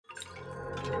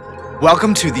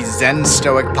Welcome to the Zen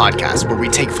Stoic podcast, where we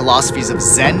take philosophies of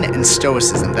Zen and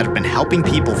Stoicism that have been helping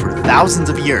people for thousands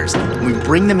of years, and we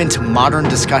bring them into modern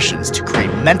discussions to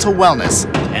create mental wellness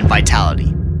and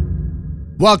vitality.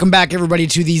 Welcome back, everybody,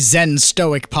 to the Zen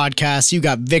Stoic podcast. You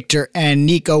got Victor and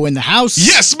Nico in the house.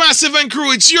 Yes, Massive and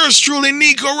crew, it's yours truly,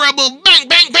 Nico Rebel. Bang,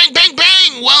 bang, bang, bang,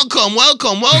 bang. Welcome.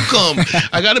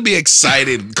 I gotta be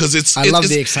excited because I love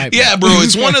the excitement. Yeah, bro,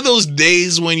 it's one of those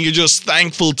days when you're just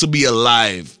thankful to be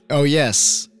alive. Oh,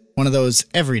 yes. One of those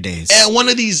everydays. And one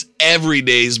of these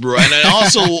everydays, bro. And then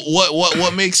also,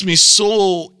 what makes me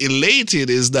so elated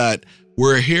is that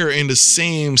we're here in the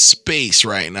same space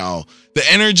right now. The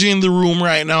energy in the room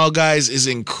right now, guys, is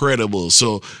incredible.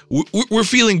 So we're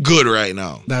feeling good right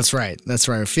now. That's right.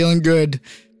 We're feeling good.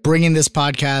 Bringing this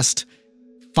podcast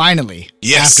finally,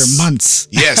 after months.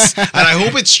 Yes. And I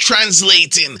hope it's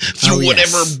translating through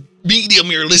whatever medium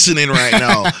you're listening right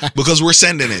now, because we're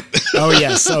sending it. Oh,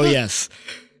 yes.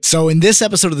 So in this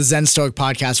episode of the Zen Stoic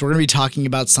podcast, we're going to be talking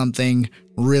about something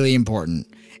really important.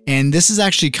 And this is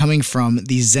actually coming from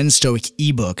the Zen Stoic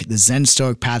ebook, The Zen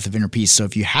Stoic Path of Inner Peace. So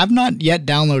if you have not yet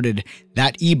downloaded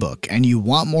that ebook and you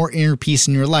want more inner peace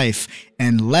in your life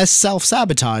and less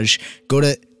self-sabotage, go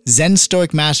to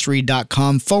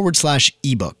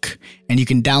zenstoicmastery.com/ebook, and you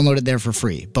can download it there for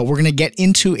free. But we're going to get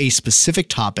into a specific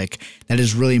topic that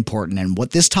is really important. And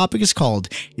what this topic is called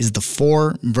is the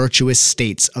 4 virtuous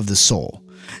states of the soul.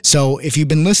 So if you've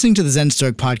been listening to the Zen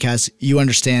Stoic podcast, you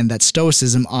understand that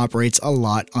Stoicism operates a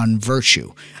lot on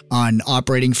virtue, on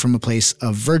operating from a place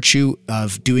of virtue,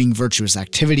 of doing virtuous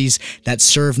activities that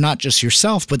serve not just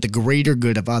yourself, but the greater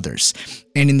good of others.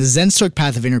 And in the Zen Stoic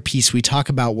Path of Inner Peace, we talk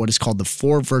about what is called the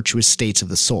 4 virtuous states of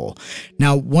the soul.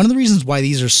 Now, one of the reasons why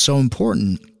these are so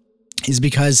important is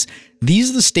because these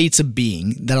are the states of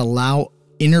being that allow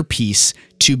inner peace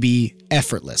to be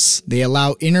effortless. They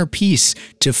allow inner peace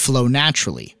to flow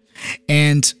naturally.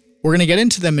 And we're going to get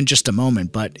into them in just a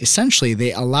moment, but essentially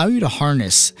they allow you to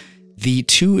harness the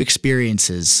 2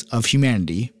 experiences of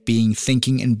humanity, being,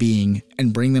 thinking, and being,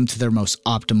 and bring them to their most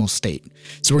optimal state.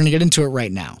 So we're going to get into it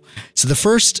right now. So the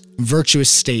first virtuous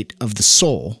state of the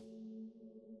soul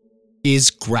is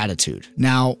gratitude.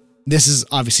 Now, this is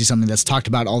obviously something that's talked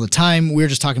about all the time. We're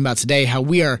just talking about today how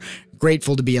we are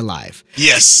grateful to be alive.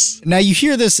 Yes. Now, you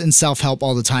hear this in self-help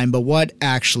all the time, but what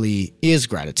actually is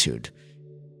gratitude?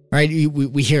 Right?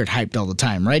 We hear it hyped all the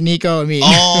time, right, Nico? I mean,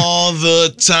 all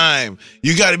the time.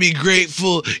 You got to be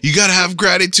grateful. You got to have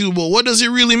gratitude. But what does it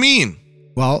really mean?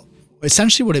 Well,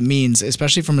 essentially what it means,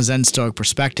 especially from a Zen Stoic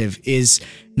perspective, is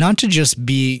not to just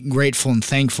be grateful and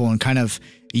thankful and kind of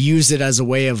use it as a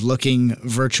way of looking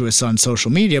virtuous on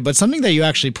social media, but something that you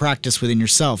actually practice within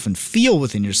yourself and feel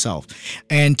within yourself.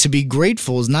 And to be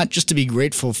grateful is not just to be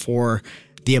grateful for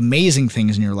the amazing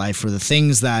things in your life or the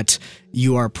things that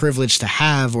you are privileged to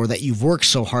have or that you've worked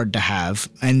so hard to have.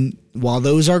 And while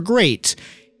those are great,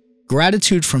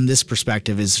 gratitude from this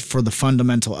perspective is for the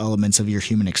fundamental elements of your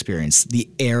human experience: the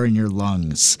air in your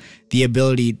lungs, the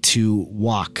ability to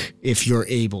walk if you're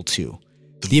able to,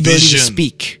 the ability to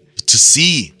speak, to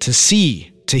see,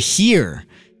 to hear,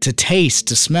 to taste,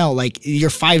 to smell, like your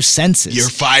 5 senses. Your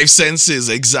 5 senses,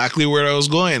 exactly where I was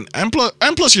going. And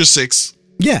plus your 6.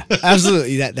 Yeah,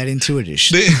 absolutely. that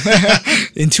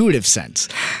intuitive sense.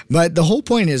 But the whole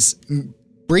point is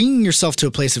bringing yourself to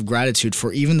a place of gratitude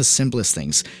for even the simplest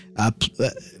things.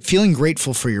 Feeling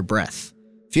grateful for your breath.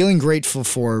 Feeling grateful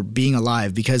for being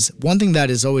alive, because one thing that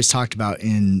is always talked about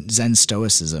in Zen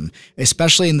Stoicism,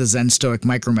 especially in the Zen Stoic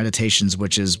micro meditations,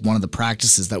 which is one of the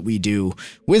practices that we do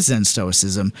with Zen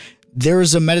Stoicism, there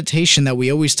is a meditation that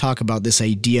we always talk about, this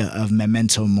idea of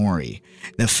memento mori,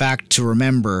 the fact to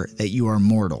remember that you are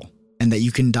mortal and that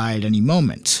you can die at any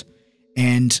moment,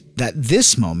 and that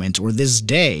this moment or this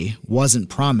day wasn't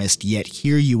promised, yet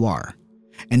here you are.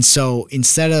 And so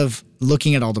instead of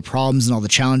looking at all the problems and all the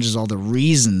challenges, all the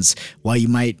reasons why you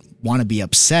might want to be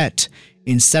upset,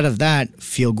 instead of that,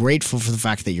 feel grateful for the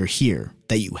fact that you're here,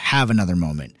 that you have another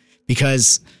moment.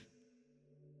 Because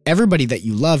everybody that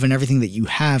you love and everything that you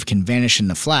have can vanish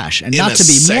in a flash. And not to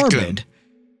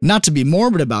be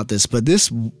morbid about this, but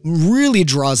this really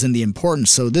draws in the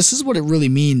importance. So this is what it really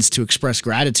means to express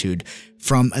gratitude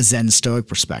from a Zen Stoic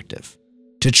perspective.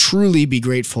 To truly be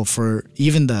grateful for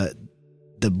even the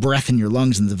breath in your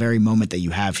lungs in the very moment that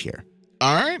you have here.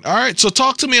 All right. So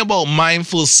talk to me about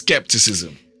mindful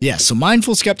skepticism. Yeah, so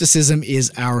mindful skepticism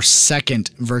is our second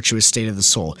virtuous state of the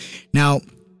soul. Now,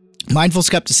 mindful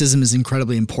skepticism is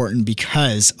incredibly important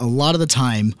because a lot of the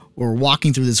time we're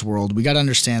walking through this world, we got to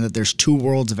understand that there's two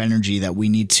worlds of energy that we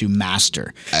need to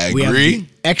master. I We have agree. the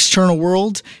external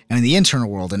world and the internal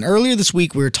world. And earlier this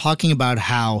week, we were talking about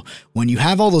how when you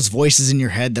have all those voices in your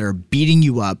head that are beating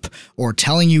you up or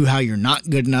telling you how you're not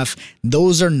good enough,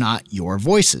 those are not your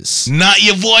voices. Not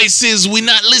your voices. We're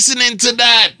not listening to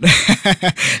that.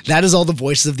 That is all the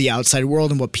voices of the outside world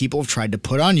and what people have tried to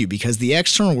put on you, because the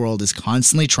external world is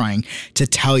constantly trying to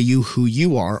tell you who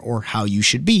you are or how you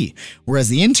should be. Whereas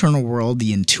the internal world,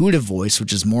 the intuitive voice,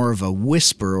 which is more of a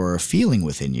whisper or a feeling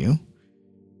within you,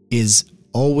 is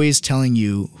always telling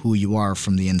you who you are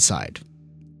from the inside.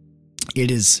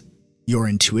 It is your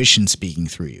intuition speaking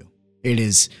through you. It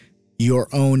is your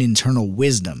own internal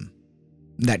wisdom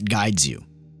that guides you.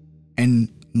 And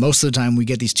most of the time we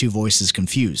get these two voices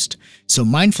confused. So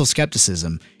mindful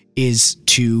skepticism is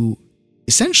to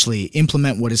essentially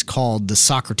implement what is called the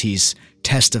Socrates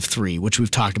test of 3, which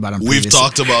we've talked about on previous. We've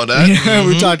talked about that.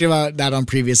 We've talked about that on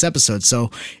previous episodes.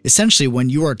 So essentially, when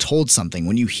you are told something,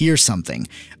 when you hear something,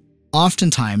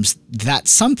 oftentimes that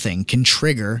something can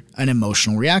trigger an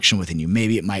emotional reaction within you.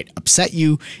 Maybe it might upset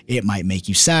you, it might make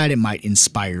you sad, it might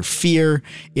inspire fear,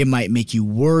 it might make you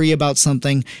worry about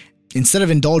something. Instead of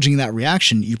indulging that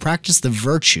reaction, you practice the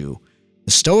virtue,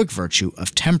 the Stoic virtue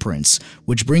of temperance,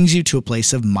 which brings you to a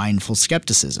place of mindful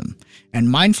skepticism. And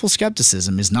mindful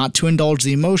skepticism is not to indulge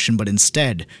the emotion, but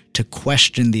instead to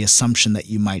question the assumption that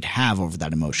you might have over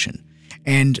that emotion.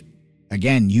 And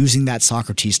again, using that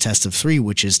Socrates test of 3,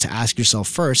 which is to ask yourself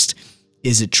first,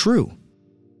 is it true?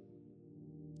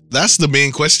 That's the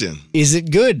main question. Is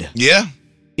it good? Yeah.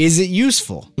 Is it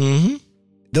useful? Mm-hmm.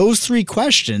 Those 3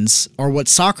 questions are what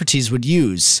Socrates would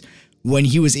use when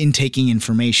he was intaking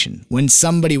information, when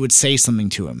somebody would say something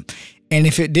to him. And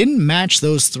if it didn't match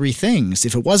those 3 things,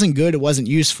 if it wasn't good, it wasn't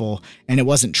useful, and it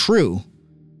wasn't true,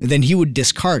 then he would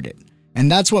discard it.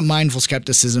 And that's what mindful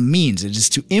skepticism means. It is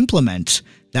to implement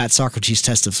that Socrates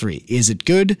test of 3. Is it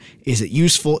good? Is it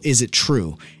useful? Is it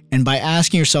true? And by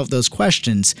asking yourself those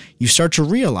questions, you start to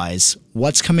realize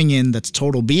what's coming in that's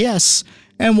total BS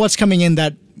and what's coming in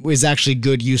that is actually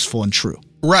good, useful, and true.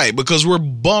 Right, because we're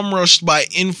bum rushed by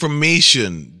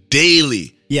information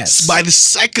daily. Yes. By the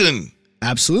second.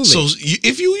 Absolutely. So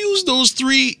if you use those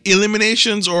 3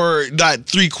 eliminations or that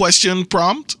 3 question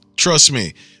prompt, trust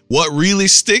me, what really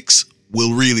sticks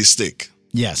will really stick.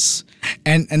 Yes.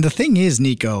 And the thing is,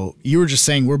 Nico, you were just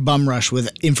saying we're bum rushed with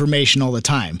information all the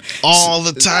time. All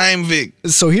the time, Vic.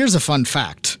 So here's a fun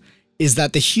fact, is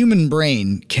that the human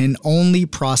brain can only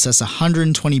process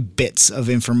 120 bits of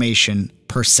information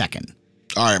per second.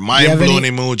 All right, mind blown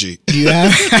emoji. Do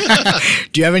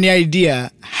you have any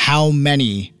idea how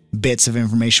many bits of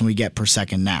information we get per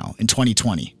second now in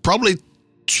 2020? Probably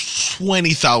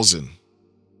 20,000.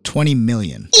 20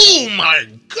 million. Oh my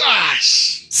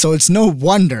gosh. So it's no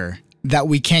wonder that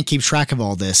we can't keep track of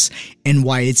all this and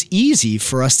why it's easy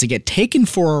for us to get taken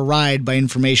for a ride by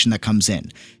information that comes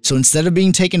in. So instead of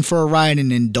being taken for a ride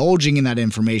and indulging in that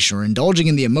information or indulging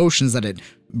in the emotions that it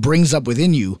brings up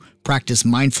within you, practice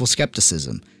mindful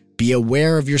skepticism. Be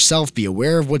aware of yourself, be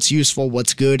aware of what's useful,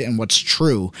 what's good, and what's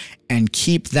true, and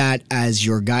keep that as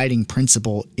your guiding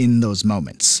principle in those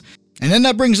moments. And then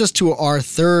that brings us to our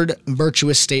third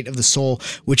virtuous state of the soul,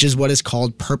 which is what is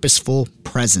called purposeful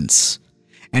presence.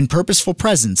 And purposeful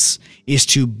presence is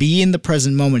to be in the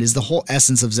present moment, is the whole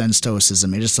essence of Zen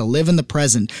Stoicism. It is to live in the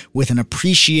present with an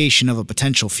appreciation of a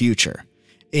potential future,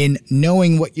 in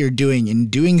knowing what you're doing, in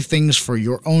doing things for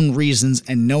your own reasons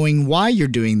and knowing why you're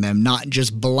doing them, not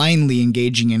just blindly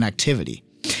engaging in activity.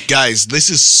 Guys,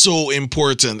 this is so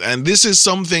important. And this is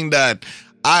something that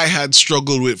I had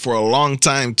struggled with for a long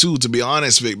time too, to be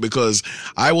honest, Vic, because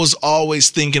I was always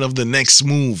thinking of the next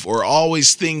move or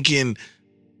always thinking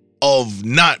of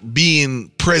not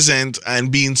being present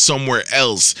and being somewhere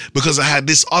else because I had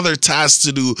this other task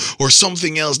to do or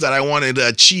something else that I wanted to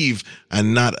achieve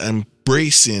and not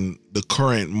embracing the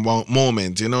current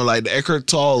moment, you know, like the Eckhart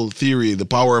Tolle theory, the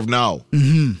power of now.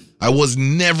 Mm-hmm. I was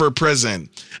never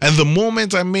present. And the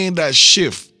moment I made that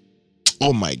shift,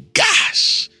 oh my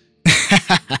gosh.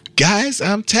 Guys,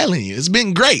 I'm telling you, it's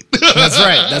been great.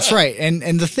 That's right.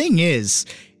 And the thing is,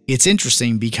 it's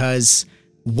interesting because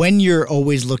when you're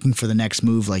always looking for the next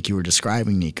move, like you were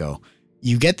describing, Nico,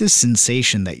 you get this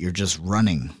sensation that you're just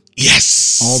running.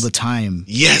 Yes. All the time.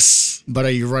 Yes. But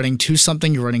are you running to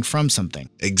something? You're running from something.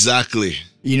 Exactly.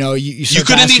 You know, you start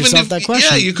to ask yourself that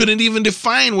question. Yeah, you couldn't even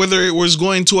define whether it was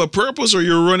going to a purpose or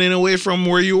you're running away from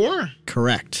where you were.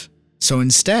 Correct. So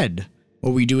instead,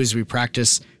 what we do is we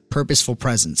practice purposeful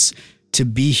presence, to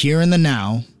be here in the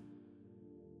now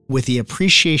with the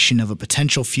appreciation of a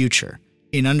potential future,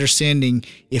 in understanding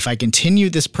if I continue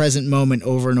this present moment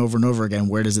over and over and over again,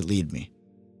 where does it lead me?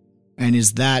 And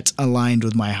is that aligned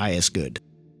with my highest good?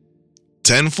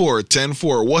 10-4,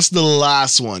 10-4. What's the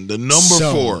last one? The number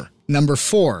 4. Number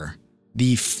 4,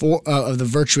 the 4 of the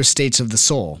virtuous states of the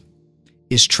soul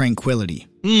is tranquility.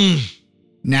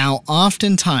 Now,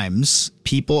 oftentimes,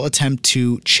 people attempt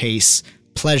to chase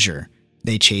pleasure.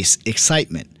 They chase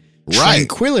excitement. Right.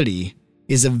 Tranquility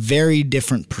is a very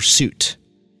different pursuit,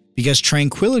 because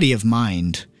tranquility of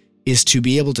mind is to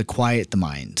be able to quiet the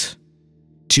mind,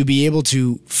 to be able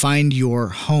to find your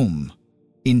home,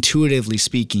 intuitively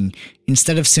speaking,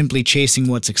 instead of simply chasing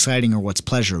what's exciting or what's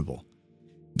pleasurable.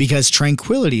 Because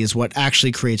tranquility is what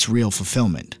actually creates real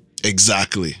fulfillment.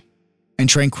 Exactly. And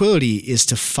tranquility is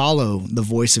to follow the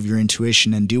voice of your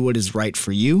intuition and do what is right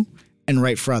for you and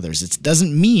right for others. It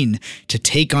doesn't mean to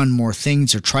take on more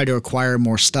things or try to acquire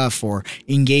more stuff or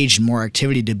engage in more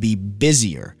activity to be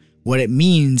busier. What it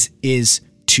means is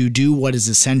to do what is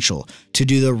essential, to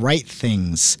do the right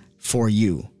things for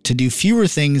you, to do fewer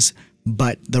things,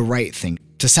 but the right thing,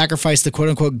 to sacrifice the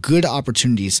quote-unquote good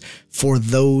opportunities for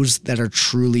those that are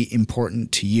truly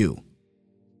important to you.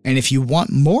 And if you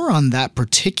want more on that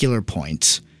particular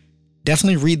point,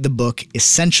 definitely read the book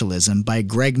Essentialism by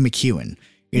Greg McKeown.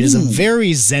 It is a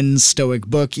very Zen Stoic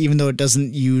book, even though it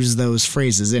doesn't use those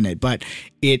phrases in it, but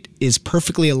it is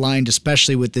perfectly aligned,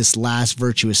 especially with this last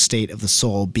virtuous state of the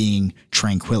soul being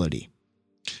tranquility.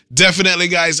 Definitely,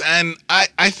 guys. And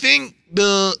I think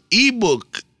the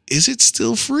ebook, is it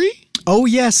still free? Oh,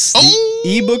 yes.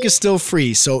 The ebook is still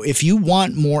free. So if you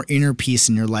want more inner peace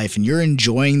in your life and you're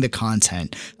enjoying the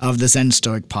content of the Zen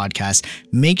Stoic podcast,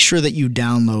 make sure that you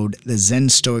download the Zen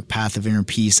Stoic Path of Inner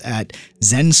Peace at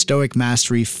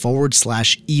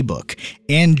zenstoicmastery.com/ebook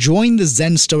and join the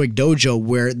Zen Stoic Dojo,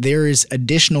 where there is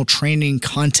additional training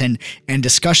content and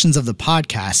discussions of the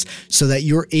podcast so that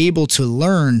you're able to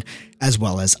learn as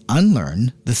well as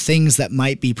unlearn the things that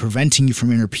might be preventing you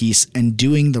from inner peace and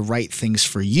doing the right things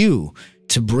for you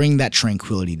to bring that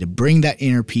tranquility, to bring that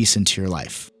inner peace into your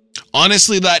life.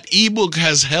 Honestly, that ebook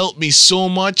has helped me so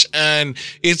much, and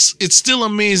it's still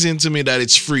amazing to me that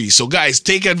it's free. So guys,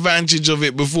 take advantage of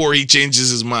it before he changes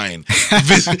his mind.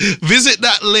 Visit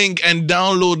that link and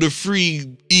download the free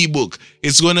ebook.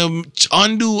 It's going to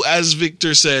undo, as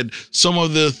Victor said, some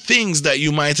of the things that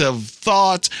you might have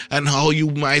thought and how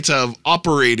you might have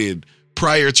operated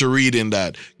prior to reading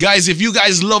that. Guys, if you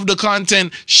guys love the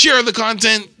content, share the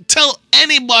content. Tell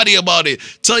anybody about it.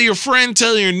 Tell your friend,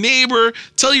 tell your neighbor,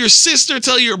 tell your sister,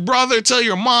 tell your brother, tell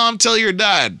your mom, tell your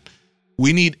dad.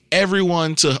 We need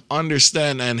everyone to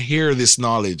understand and hear this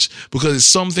knowledge because it's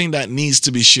something that needs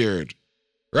to be shared.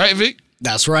 Right, Vic?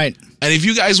 That's right. And if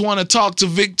you guys want to talk to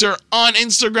Victor on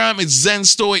Instagram, it's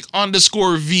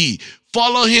ZenStoic_V.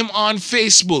 Follow him on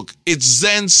Facebook. It's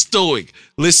Zen Stoic.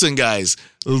 Listen, guys,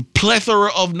 a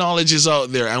plethora of knowledge is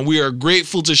out there, and we are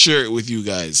grateful to share it with you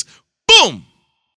guys. Boom!